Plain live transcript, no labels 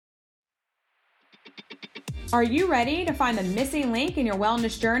Are you ready to find the missing link in your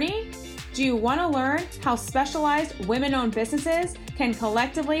wellness journey? Do you want to learn how specialized women-owned businesses can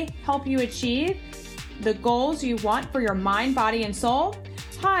collectively help you achieve the goals you want for your mind, body, and soul?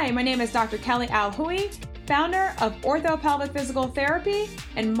 Hi, my name is Dr. Kelly Alhui, founder of Orthopelvic Physical Therapy,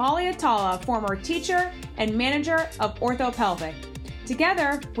 and Molly Atala, former teacher and manager of Orthopelvic.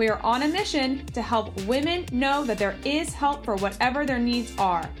 Together, we are on a mission to help women know that there is help for whatever their needs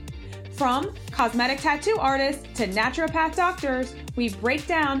are. From cosmetic tattoo artists to naturopath doctors, we break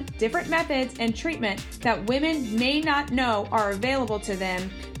down different methods and treatment that women may not know are available to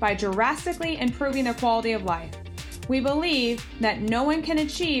them by drastically improving their quality of life. We believe that no one can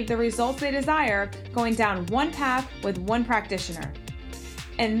achieve the results they desire going down one path with one practitioner.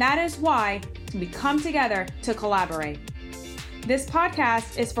 And that is why we come together to collaborate. This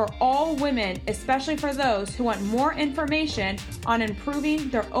podcast is for all women, especially for those who want more information on improving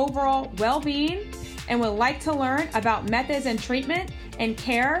their overall well-being and would like to learn about methods and treatment and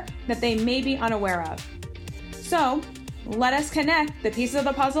care that they may be unaware of. So, let us connect the pieces of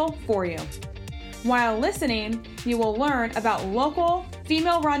the puzzle for you. While listening, you will learn about local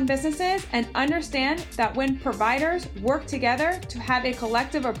female-run businesses and understand that when providers work together to have a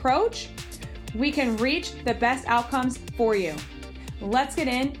collective approach, we can reach the best outcomes for you. Let's get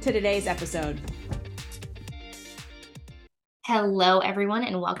into today's episode. Hello, everyone,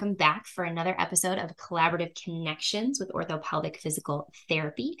 and welcome back for another episode of Collaborative Connections with Orthopelvic Physical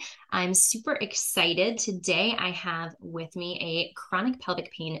Therapy. I'm super excited. Today, I have with me a chronic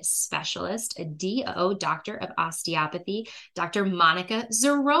pelvic pain specialist, a DO, doctor of osteopathy, Dr. Monica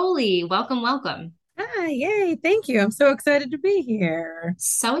Zirolli. Welcome, welcome. Hi, yay, thank you. I'm so excited to be here.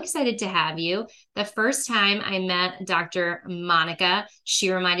 So excited to have you. The first time I met Dr. Monica, she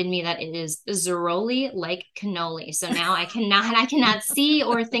reminded me that it is Zirolli like cannoli. So now I cannot see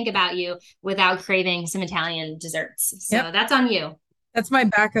or think about you without craving some Italian desserts. So That's on you. That's my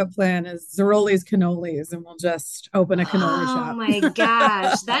backup plan is Zirolli's cannolis, and we'll just open a cannoli shop. Oh my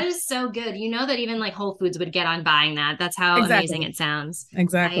gosh, that is so good. You know that even like Whole Foods would get on buying that. That's how amazing it sounds.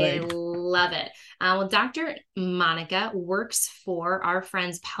 Exactly. I love it. Well, Dr. Monica works for our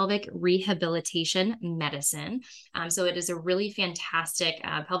friends Pelvic Rehabilitation Medicine. So it is a really fantastic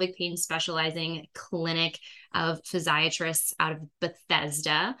pelvic pain specializing clinic of physiatrists out of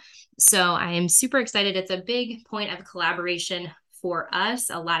Bethesda. So I am super excited. It's a big point of collaboration for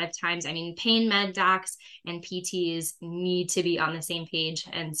us. A lot of times, pain med docs and PTs need to be on the same page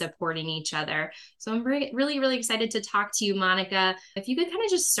and supporting each other. So I'm really excited to talk to you, Monica. If you could kind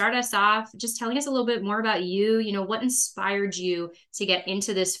of just start us off, just telling us a little bit more about you, what inspired you to get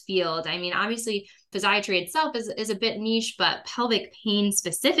into this field? Obviously physiatry itself is a bit niche, but pelvic pain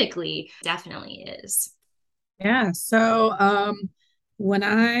specifically definitely is. Yeah. So, when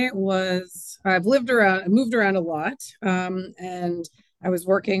I've moved around a lot, and I was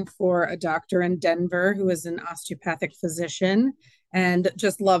working for a doctor in Denver who was an osteopathic physician and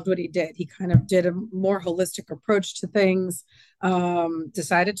just loved what he did. He kind of did a more holistic approach to things,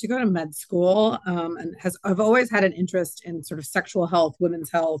 decided to go to med school, and I've always had an interest in sort of sexual health,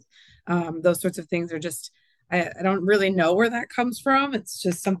 women's health, those sorts of things are just, I don't really know where that comes from. It's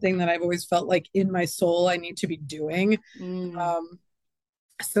just something that I've always felt like in my soul I need to be doing.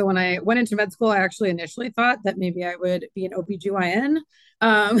 So when I went into med school, I actually initially thought that maybe I would be an OBGYN.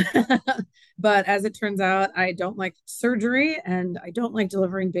 But as it turns out, I don't like surgery and I don't like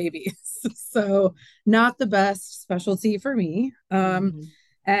delivering babies. So not the best specialty for me. And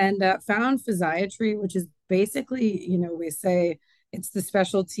found physiatry, which is basically, we say it's the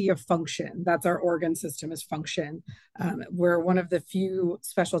specialty of function. That's our organ system is function. We're one of the few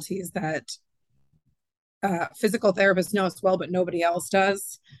specialties that physical therapists know us well, but nobody else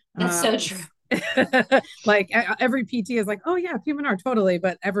does. That's so true. Like every PT is like, oh yeah, P&R, totally.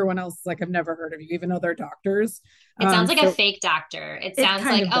 But everyone else is like, I've never heard of you, even though they're doctors. It sounds like a fake doctor. It sounds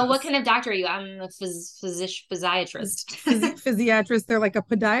like, oh, what kind of doctor are you? I'm a physiatrist. Physiatrist. They're like a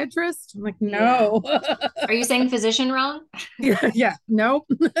podiatrist. I'm like, no. Yeah. Are you saying physician wrong? Yeah. Nope.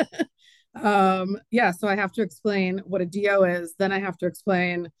 So I have to explain what a DO is. Then I have to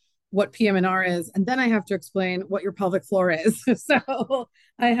explain what PM&R is, and then I have to explain what your pelvic floor is. So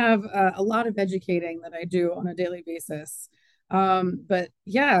I have a lot of educating that I do on a daily basis. But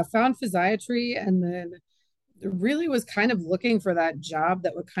yeah, found physiatry and then really was kind of looking for that job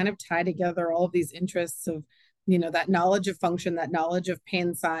that would kind of tie together all of these interests of, that knowledge of function, that knowledge of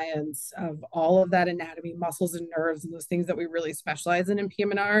pain science, of all of that anatomy, muscles and nerves, and those things that we really specialize in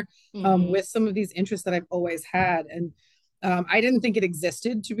PM&R, with some of these interests that I've always had. And I didn't think it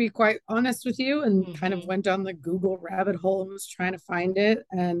existed, to be quite honest with you, and kind of went down the Google rabbit hole and was trying to find it,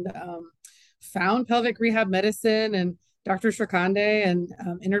 and found pelvic rehab medicine and Dr. Shrikande and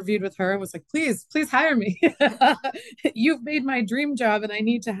interviewed with her and was like, please, please hire me. You've made my dream job and I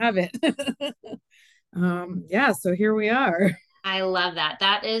need to have it. Yeah, so here we are. I love that.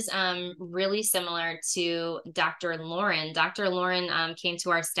 That is really similar to Dr. Lauren. Dr. Lauren came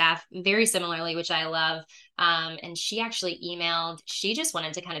to our staff very similarly, which I love. And she actually emailed, she just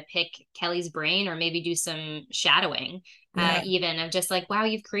wanted to kind of pick Kelly's brain or maybe do some shadowing, even of just like, wow,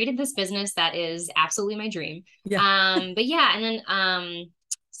 you've created this business that is absolutely my dream. Yeah. But yeah, and then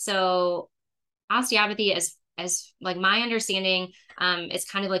so osteopathy as like my understanding, it's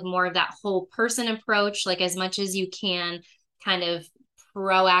kind of like more of that whole person approach, like as much as you can kind of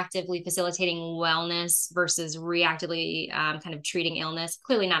proactively facilitating wellness versus reactively kind of treating illness.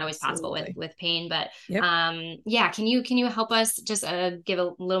 Clearly not always possible with pain, but yep. Yeah, can you help us just give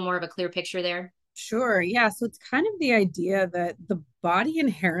a little more of a clear picture there? Sure. Yeah. So it's kind of the idea that the body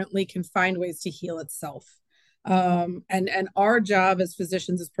inherently can find ways to heal itself. And our job as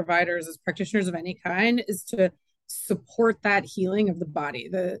physicians, as providers, as practitioners of any kind is to support that healing of the body.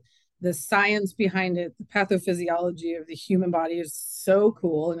 The science behind it, the pathophysiology of the human body is so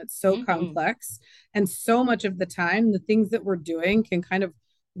cool and it's so complex. And so much of the time, the things that we're doing can kind of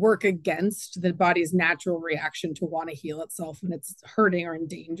work against the body's natural reaction to want to heal itself when it's hurting or in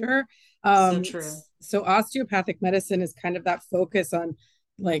danger. So true. So osteopathic medicine is kind of that focus on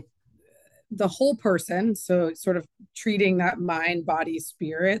like the whole person. So sort of treating that mind, body,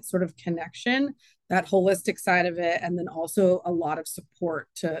 spirit sort of connection, that holistic side of it, and then also a lot of support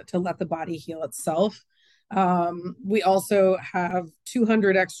to let the body heal itself. We also have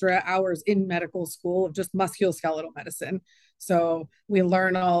 200 extra hours in medical school of just musculoskeletal medicine. So we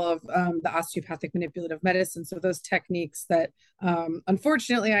learn all of the osteopathic manipulative medicine. So those techniques that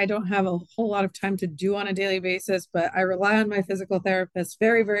unfortunately I don't have a whole lot of time to do on a daily basis, but I rely on my physical therapist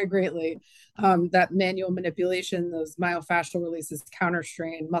very, very greatly. That manual manipulation, those myofascial releases, counter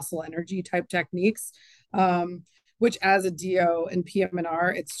strain, muscle energy type techniques, which as a DO and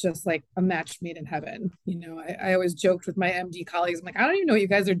PM&R, it's just like a match made in heaven. You know, I always joked with my MD colleagues, I'm like, I don't even know what you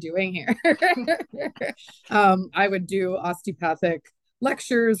guys are doing here. I would do osteopathic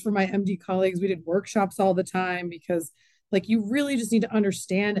lectures for my MD colleagues. We did workshops all the time because like you really just need to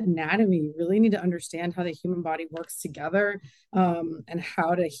understand anatomy. You really need to understand how the human body works together, and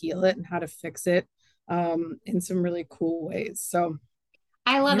how to heal it and how to fix it in some really cool ways. So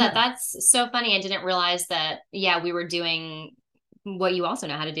I love that. That's so funny. I didn't realize that, yeah, we were doing what you also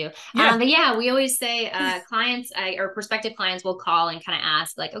know how to do. But yeah, we always say clients or prospective clients will call and kind of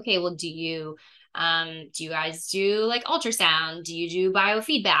ask like, okay, well, do you guys do like ultrasound? Do you do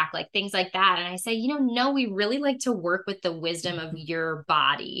biofeedback? Like things like that. And I say, no, we really like to work with the wisdom of your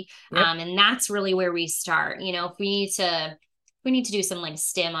body. And that's really where we start. If we need to do some like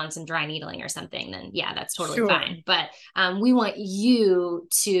stim on some dry needling or something, then yeah, that's totally fine. But we want you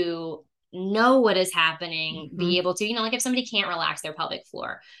to know what is happening, be able to, like if somebody can't relax their pelvic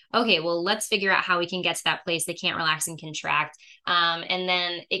floor, okay, well, let's figure out how we can get to that place they can't relax and contract. And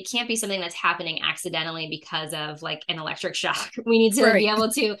then it can't be something that's happening accidentally because of like an electric shock. We need to be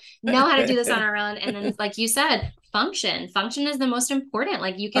able to know how to do this on our own. And then, like you said, function is the most important.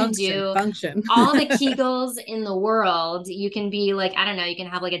 Like you can do all the Kegels in the world. You can be like, I don't know, you can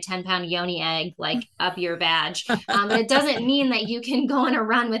have like a 10-pound yoni egg, like up your badge. But it doesn't mean that you can go on a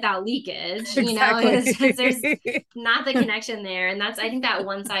run without leakage, it's just, there's not the connection there. And I think that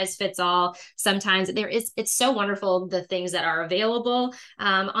one size fits all. Sometimes it's so wonderful, the things that are available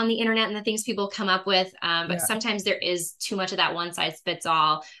on the internet and the things people come up with. But sometimes there is too much of that one size fits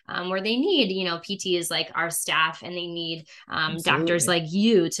all, where they need, PTs like our staff, and they need doctors like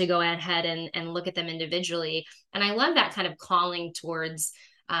you to go ahead and look at them individually. And I love that kind of calling towards,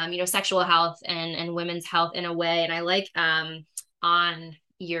 sexual health and women's health in a way. And I like on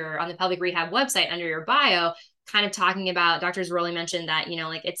the pelvic rehab website under your bio, kind of talking about, Dr. Zirolli mentioned that,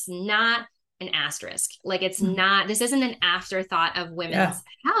 like it's not an asterisk. Like it's not, this isn't an afterthought of women's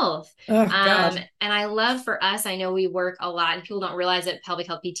health. And I love for us, I know we work a lot and people don't realize that pelvic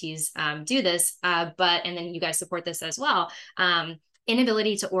health PTs do this, and then you guys support this as well.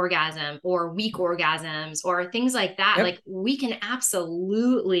 Inability to orgasm or weak orgasms or things like that. Like we can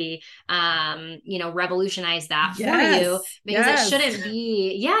absolutely, revolutionize that for you, because it shouldn't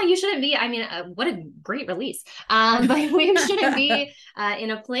be, you shouldn't be, I mean, what a great release. But we shouldn't be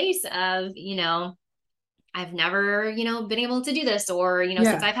in a place of, I've never, been able to do this, or,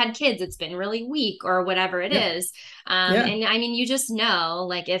 since I've had kids, it's been really weak, or whatever it is. And I mean, you just know,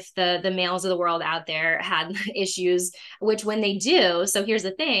 like, if the males of the world out there had issues, which when they do, so here's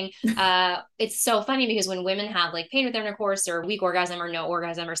the thing, it's so funny because when women have like pain with intercourse or weak orgasm or no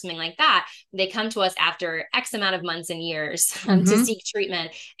orgasm or something like that, they come to us after X amount of months and years to seek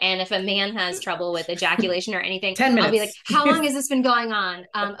treatment. And if a man has trouble with ejaculation or anything, 10 minutes. I'll be like, how long has this been going on?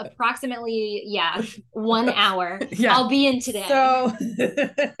 Approximately, 1 hour. I'll be in today. So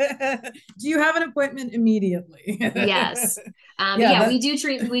do you have an appointment immediately? Yes. We do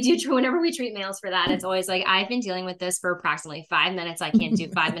treat whenever we treat males for that. It's always like, I've been dealing with this for approximately 5 minutes. I can't do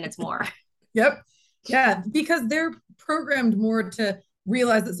 5 minutes more. Yep. Yeah. Because they're programmed more to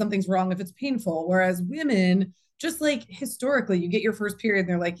realize that something's wrong if it's painful. Whereas women, just like historically, you get your first period and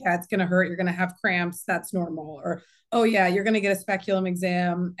they're like, yeah, it's going to hurt. You're going to have cramps. That's normal. Or, oh yeah, you're going to get a speculum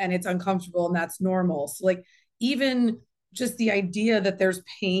exam and it's uncomfortable and that's normal. So like, even just the idea that there's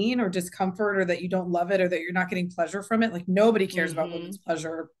pain or discomfort or that you don't love it or that you're not getting pleasure from it, like nobody cares about women's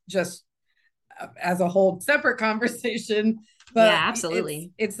pleasure, just as a whole separate conversation. But yeah,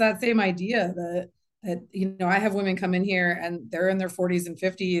 absolutely. It's that same idea that I have women come in here and they're in their 40s and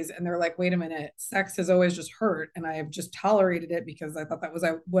 50s and they're like, wait a minute, sex has always just hurt and I have just tolerated it because I thought that was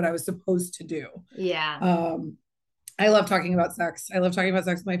what I was supposed to do. Yeah. I love talking about sex. I love talking about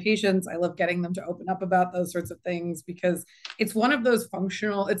sex with my patients. I love getting them to open up about those sorts of things because it's one of those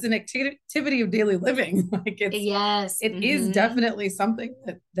it's an activity of daily living. Like it is definitely something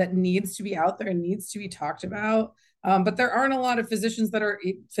that needs to be out there and needs to be talked about. But there aren't a lot of physicians that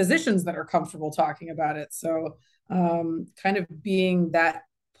are comfortable talking about it. So kind of being that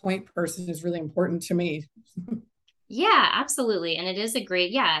point person is really important to me. Yeah, absolutely. And it is a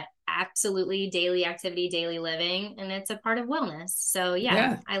great, absolutely daily activity, daily living, and it's a part of wellness. So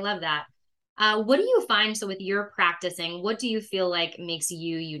yeah. I love that. What do you find, so with your practicing, what do you feel like makes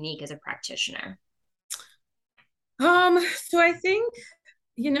you unique as a practitioner? So I think,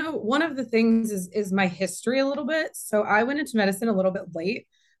 one of the things is my history a little bit. So I went into medicine a little bit late.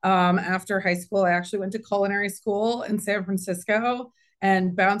 After high school, I actually went to culinary school in San Francisco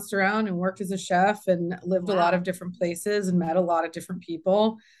and bounced around and worked as a chef and lived a lot of different places and met a lot of different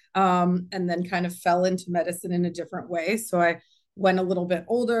people. And then kind of fell into medicine in a different way. So I went a little bit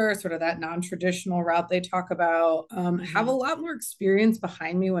older, sort of that non-traditional route they talk about, have a lot more experience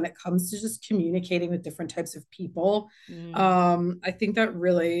behind me when it comes to just communicating with different types of people. I think that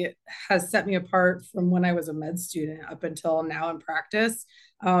really has set me apart from when I was a med student up until now in practice.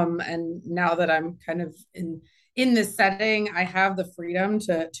 And now that I'm kind of in this setting, I have the freedom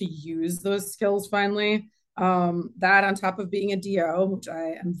to use those skills finally. That on top of being a DO, which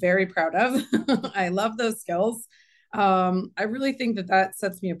I am very proud of. I love those skills. I really think that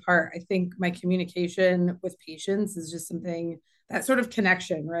sets me apart. I think my communication with patients is just something, that sort of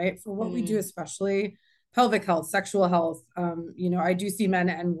connection, right? For what we do, especially pelvic health, sexual health. I do see men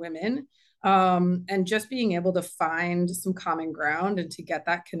and women. And just being able to find some common ground and to get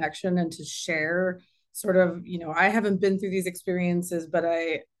that connection and to share sort of, I haven't been through these experiences, but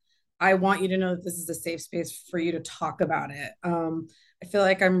I want you to know that this is a safe space for you to talk about it. I feel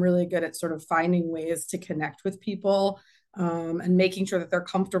like I'm really good at sort of finding ways to connect with people and making sure that they're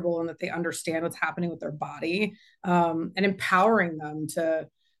comfortable and that they understand what's happening with their body, and empowering them to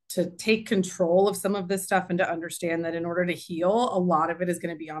take control of some of this stuff and to understand that in order to heal, a lot of it is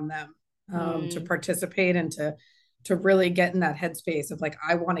going to be on them, to participate and to really get in that headspace of like,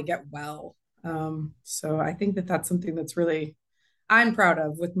 I want to get well. So I think that's something that's really, I'm proud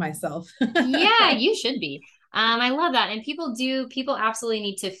of with myself. Yeah, you should be. I love that. And people absolutely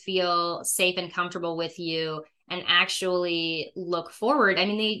need to feel safe and comfortable with you and actually look forward. I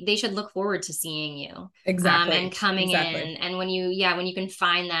mean, they should look forward to seeing you. Exactly. And coming in. And when you can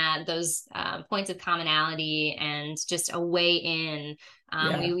find those points of commonality and just a way in.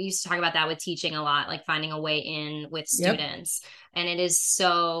 We used to talk about that with teaching a lot, like finding a way in with students. And it is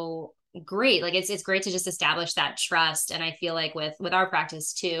so great. Like it's great to just establish that trust. And I feel like with our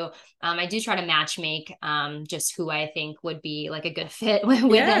practice too, I do try to match make just who I think would be like a good fit with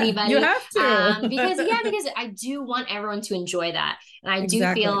anybody. You have to. Because I do want everyone to enjoy that. And I do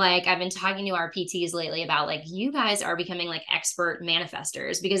feel like I've been talking to our PTs lately about like, you guys are becoming like expert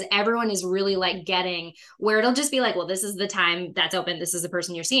manifestors, because everyone is really like getting where it'll just be like, well, this is the time that's open. This is the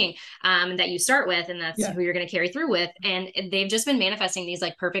person you're seeing that you start with, and that's who you're going to carry through with. And they've just been manifesting these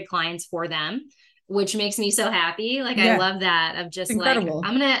like perfect clients for them, which makes me so happy. Like, I love that of just like, I'm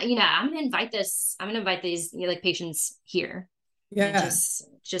gonna invite these like patients here. Yeah. It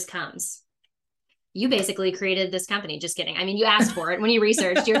just comes. you basically created this company. Just kidding. I mean, you asked for it when you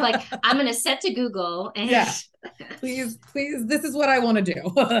researched. You're like, I'm going to set to Google. And yeah, please, this is what I want to do.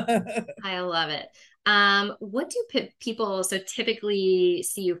 I love it. What do people so typically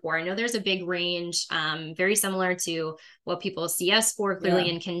see you for? I know there's a big range, very similar to what people see us for, clearly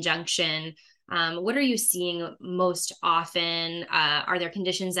in conjunction. What are you seeing most often? Are there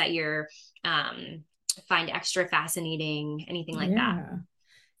conditions that you're find extra fascinating? Anything like that?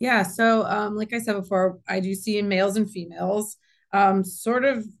 Yeah. So, like I said before, I do see males and females, sort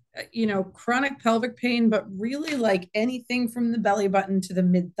of, chronic pelvic pain, but really like anything from the belly button to the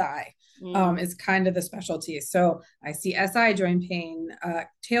mid thigh, is kind of the specialty. So I see SI joint pain,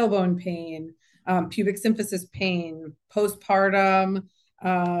 tailbone pain, pubic symphysis pain, postpartum,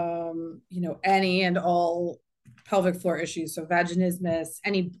 any and all pelvic floor issues. So vaginismus,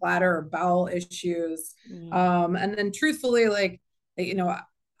 any bladder or bowel issues. And then truthfully, like,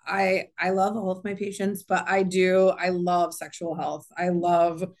 I love all of my patients, but I love sexual health. I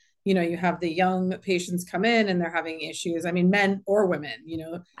love, you have the young patients come in and they're having issues. I mean, men or women,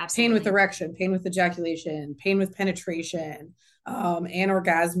 Absolutely. Pain with erection, pain with ejaculation, pain with penetration,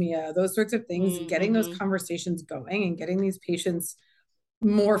 anorgasmia, those sorts of things, and getting those conversations going and getting these patients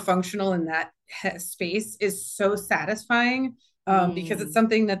more functional in that space is so satisfying, because it's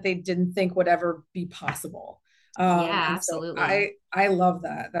something that they didn't think would ever be possible. Absolutely. So I love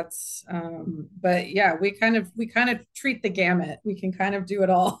that. That's, but yeah, we kind of treat the gamut. We can kind of do it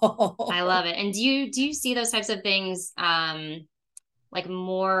all. I love it. And do you see those types of things, like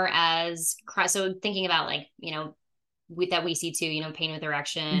more as, so thinking about like, that we see too, pain with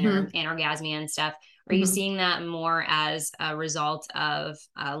erection or anorgasmia and stuff. Are you seeing that more as a result of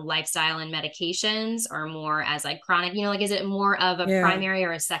lifestyle and medications, or more as like chronic, is it more of a primary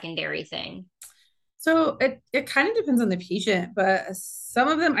or a secondary thing? So it kind of depends on the patient, but some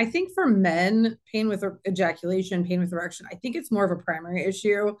of them, I think for men, pain with ejaculation, pain with erection, I think it's more of a primary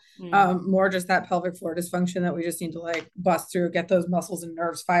issue, more just that pelvic floor dysfunction that we just need to like bust through, get those muscles and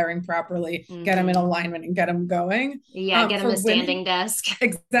nerves firing properly, get them in alignment and get them going. Yeah, get them a standing desk.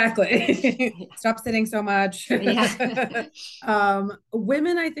 Exactly. Stop sitting so much. Women,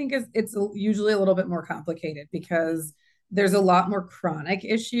 I think it's usually a little bit more complicated because there's a lot more chronic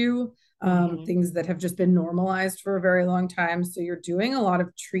issue. Things that have just been normalized for a very long time. So you're doing a lot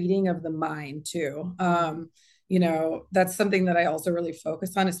of treating of the mind too. That's something that I also really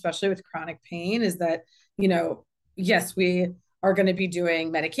focus on, especially with chronic pain, is that, yes, we are going to be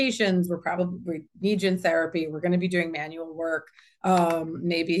doing medications. We need gene therapy. We're going to be doing manual work,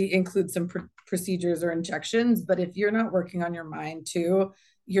 maybe include some procedures or injections. But if you're not working on your mind too,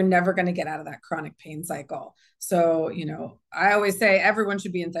 you're never going to get out of that chronic pain cycle. So, I always say everyone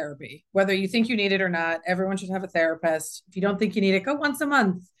should be in therapy, whether you think you need it or not. Everyone should have a therapist. If you don't think you need it, go once a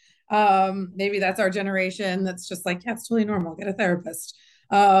month. Maybe that's our generation. That's just like, yeah, it's totally normal. Get a therapist.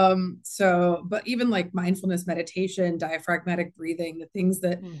 But even like mindfulness meditation, diaphragmatic breathing, the things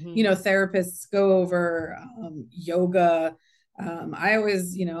that, therapists go over, yoga. I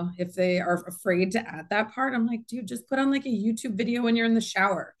always, if they are afraid to add that part, I'm like, dude, just put on like a YouTube video when you're in the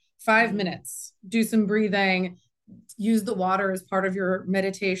shower, 5 minutes, do some breathing, use the water as part of your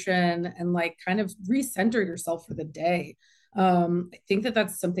meditation, and like kind of recenter yourself for the day. I think that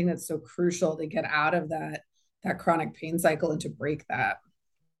that's something that's so crucial to get out of that chronic pain cycle and to break that.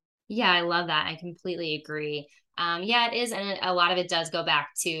 Yeah, I love that. I completely agree. It is. And a lot of it does go back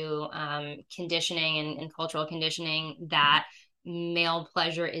to conditioning and cultural conditioning that male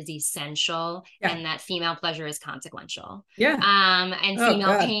pleasure is essential and that female pleasure is consequential. And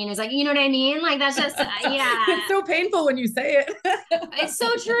female pain is like, you know what I mean? Like, that's just, It's so painful when you say it. It's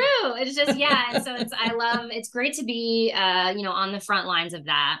so true. It's just, And so it's great to be, on the front lines of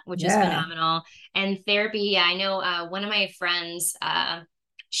that, which is phenomenal. And therapy. I know one of my friends,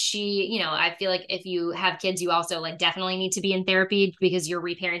 she, I feel like if you have kids, you also like definitely need to be in therapy because you're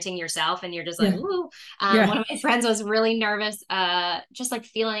reparenting yourself and you're just like, ooh. One of my friends was really nervous, just like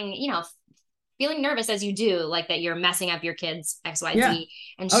feeling nervous as you do, like that you're messing up your kids XYZ.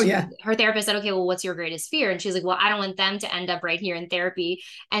 And her therapist said, okay, well, what's your greatest fear? And she's like, well, I don't want them to end up right here in therapy.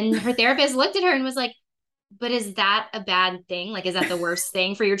 And her therapist looked at her and was like, but is that a bad thing? Like, is that the worst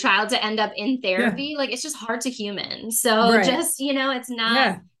thing for your child to end up in therapy? Like, it's just hard to human. So just, it's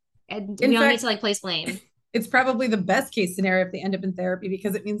not, and we don't need to like place blame. It's probably the best case scenario if they end up in therapy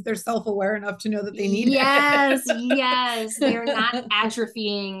because it means they're self-aware enough to know that they need it. Yes. They're not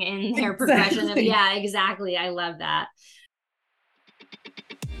atrophying in their progression of, exactly. I love that.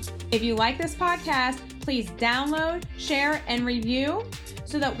 If you like this podcast, please download, share, and review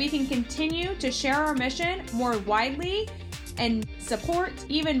so that we can continue to share our mission more widely and support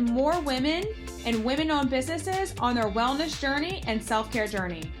even more women and women-owned businesses on their wellness journey and self-care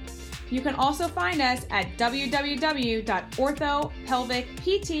journey. You can also find us at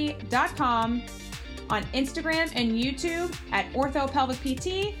www.orthopelvicpt.com, on Instagram and YouTube at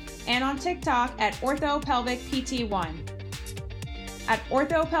OrthoPelvicPT, and on TikTok at OrthoPelvicPT1. At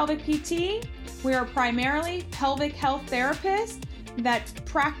OrthoPelvicPT, we are primarily pelvic health therapists that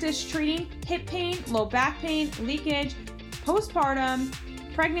practice treating hip pain, low back pain, leakage, postpartum,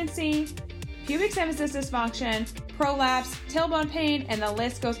 pregnancy, pubic symphysis dysfunction, prolapse, tailbone pain, and the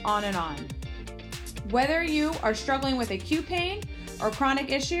list goes on and on. Whether you are struggling with acute pain or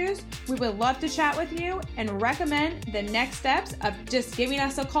chronic issues, we would love to chat with you and recommend the next steps of just giving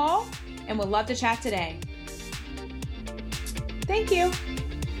us a call, and would love to chat today. Thank you.